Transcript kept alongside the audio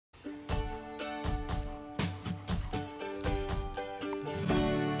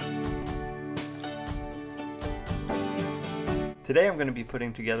Today I'm going to be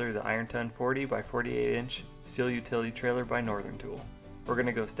putting together the Ironton 40 by 48 inch steel utility trailer by Northern Tool. We're going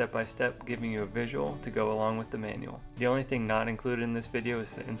to go step by step, giving you a visual to go along with the manual. The only thing not included in this video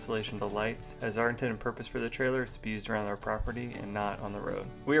is the installation of the lights, as our intended purpose for the trailer is to be used around our property and not on the road.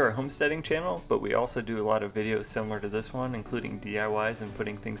 We are a homesteading channel, but we also do a lot of videos similar to this one, including DIYs and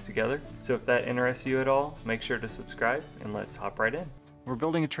putting things together. So if that interests you at all, make sure to subscribe and let's hop right in. We're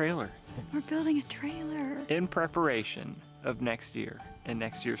building a trailer. We're building a trailer. In preparation of next year and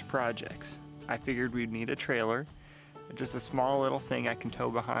next year's projects, I figured we'd need a trailer. Just a small little thing I can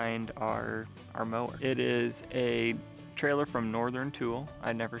tow behind our mower. It is a trailer from Northern Tool.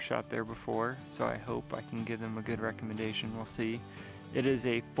 I never shopped there before, so I hope I can give them a good recommendation. We'll see. It is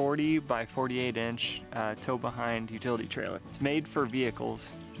a 40 by 48 inch tow behind utility trailer. It's made for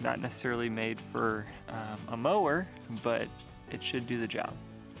vehicles, not necessarily made for a mower, but it should do the job.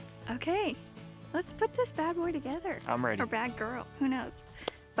 Okay, let's put this bad boy together. I'm ready. Or bad girl, who knows?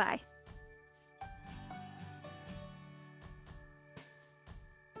 Bye.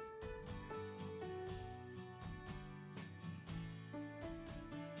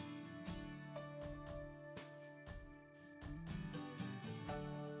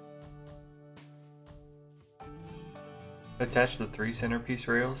 Attach the 3 centerpiece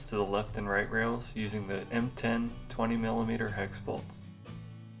rails to the left and right rails using the M10 20mm hex bolts.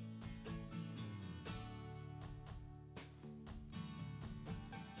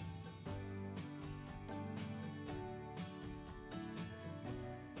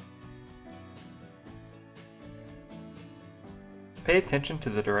 Pay attention to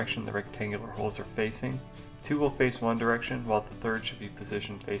the direction the rectangular holes are facing. 2 will face one direction, while the third should be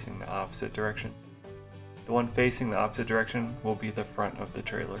positioned facing the opposite direction. The one facing the opposite direction will be the front of the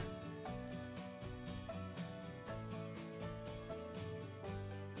trailer.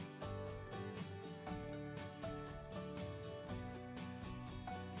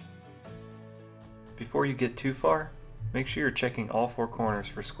 Before you get too far, make sure you're checking all 4 corners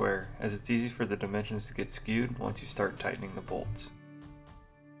for square, as it's easy for the dimensions to get skewed once you start tightening the bolts.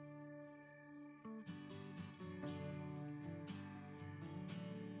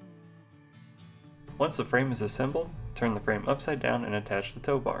 Once the frame is assembled, turn the frame upside down and attach the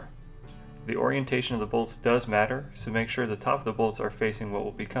tow bar. The orientation of the bolts does matter, so make sure the top of the bolts are facing what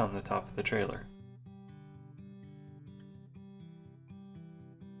will become the top of the trailer.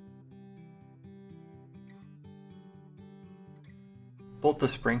 Bolt the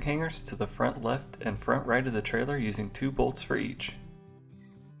spring hangers to the front left and front right of the trailer using 2 bolts for each.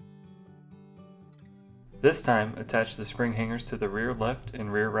 This time, attach the spring hangers to the rear left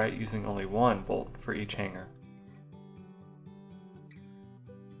and rear right using only 1 bolt for each hanger.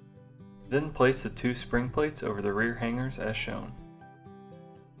 Then place the 2 spring plates over the rear hangers as shown.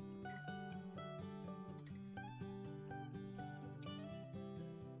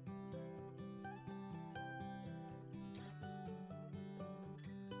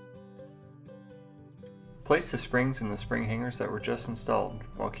 Place the springs in the spring hangers that were just installed,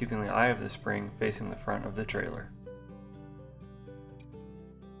 while keeping the eye of the spring facing the front of the trailer.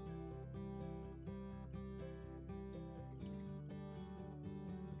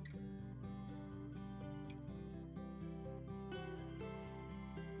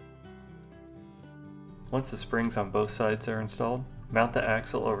 Once the springs on both sides are installed, mount the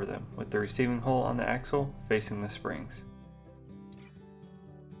axle over them, with the receiving hole on the axle facing the springs.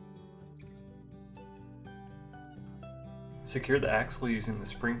 Secure the axle using the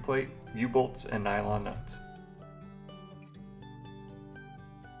spring plate, U-bolts, and nylon nuts.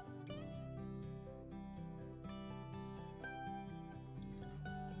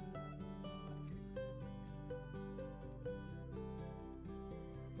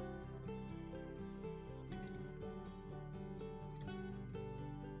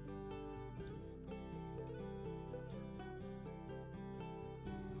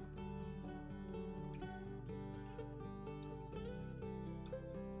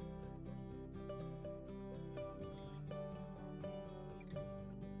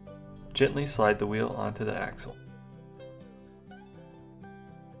 Gently slide the wheel onto the axle.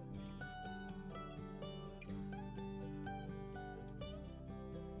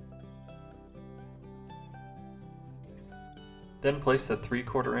 Then place the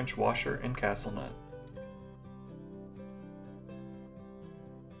 3/4 inch washer and castle nut.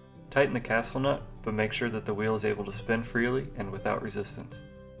 Tighten the castle nut, but make sure that the wheel is able to spin freely and without resistance.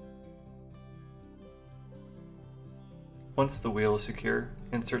 Once the wheel is secure,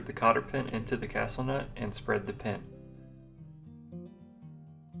 insert the cotter pin into the castle nut and spread the pin.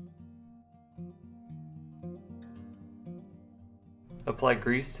 Apply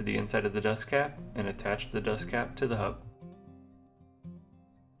grease to the inside of the dust cap and attach the dust cap to the hub.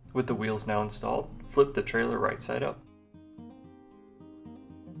 With the wheels now installed, flip the trailer right side up.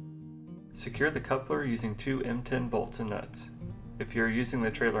 Secure the coupler using 2 M10 bolts and nuts. If you're using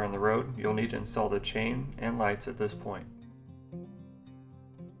the trailer on the road, you'll need to install the chain and lights at this point.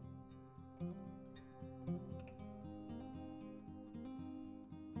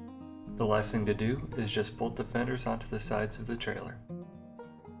 The last thing to do is just bolt the fenders onto the sides of the trailer.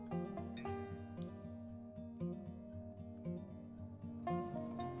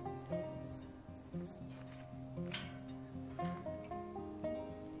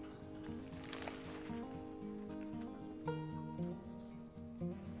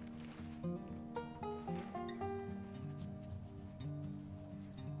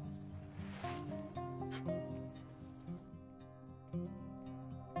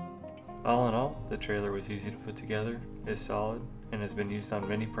 All in all, the trailer was easy to put together, is solid, and has been used on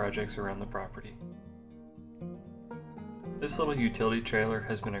many projects around the property. This little utility trailer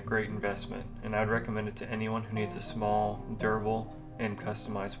has been a great investment, and I'd recommend it to anyone who needs a small, durable, and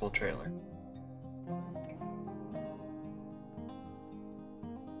customizable trailer.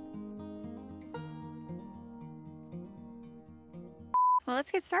 Well,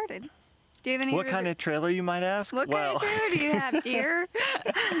 let's get started. Do you have any? What kind of trailer, you might ask? What kind of trailer do you have, dear?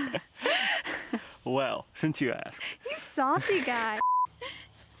 Well, since you asked. You saucy guy.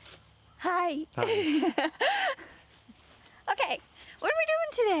 Hi. Hi. Okay, what are we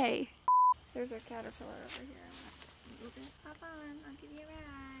doing today? There's our caterpillar over here. Move it up on. I'll give you a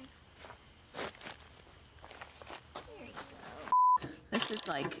ride. There you go. This is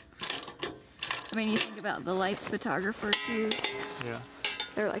like, I mean, you think about the lights photographers use. Yeah.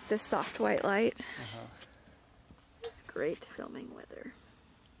 They're like this soft white light. It's great filming weather.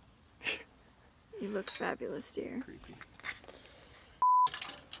 You look fabulous, dear. Creepy.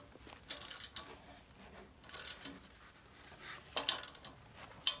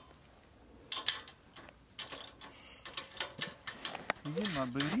 You get my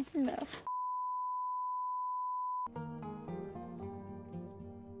booty? No.